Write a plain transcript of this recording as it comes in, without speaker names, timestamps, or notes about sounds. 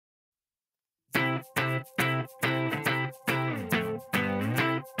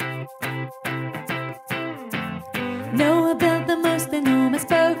Noah built the most enormous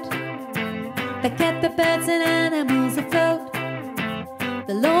boat that kept the birds and animals afloat.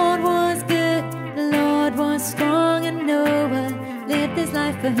 The Lord was good, the Lord was strong, and Noah lived his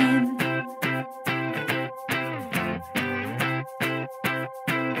life for him.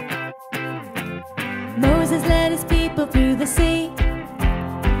 Moses led his people through the sea,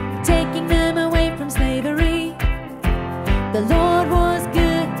 taking them away from slavery. The Lord was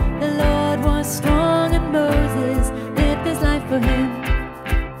good, the Lord was strong, and Moses lived his life for him.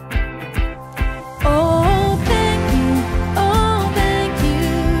 Oh, thank you,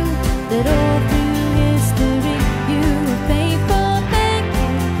 that all through history you were faithful. Thank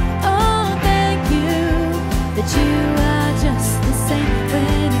you, oh, thank you, that you are just the same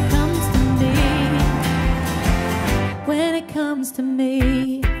when it comes to me. When it comes to me.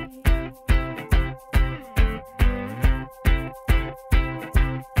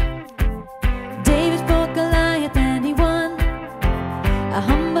 A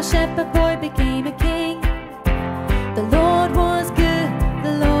humble shepherd boy became a king. The Lord was good,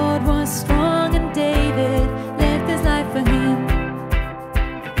 the Lord was strong, and David lived his life for him.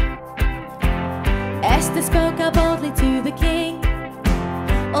 Esther spoke out boldly to the king,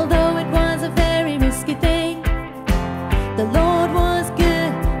 although it was a very risky thing. The Lord was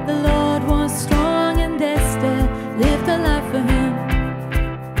good, the Lord was strong, and Esther lived her life for him.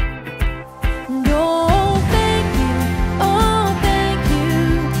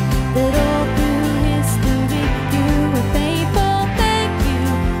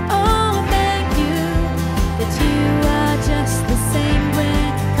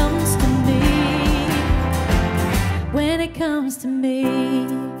 Comes to me.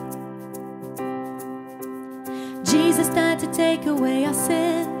 Jesus died to take away our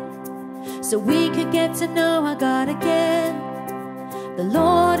sin, so we could get to know our God again. The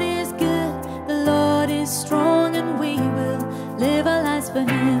Lord is good, the Lord is strong, and we will live our lives for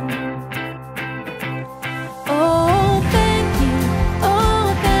him. Oh, thank you,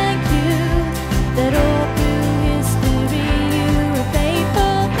 that all through history you were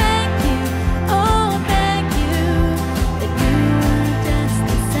faithful. Thank you, oh, thank you, that you were just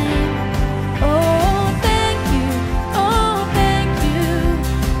the same. Oh, thank you,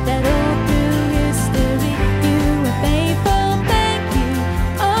 that all through history you were faithful. Thank you,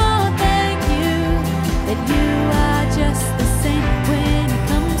 oh, thank you, that you are just the same when it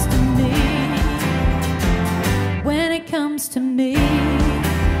comes to me. When it comes to me.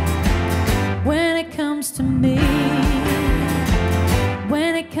 When it comes to me.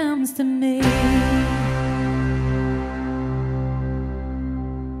 When it comes to me.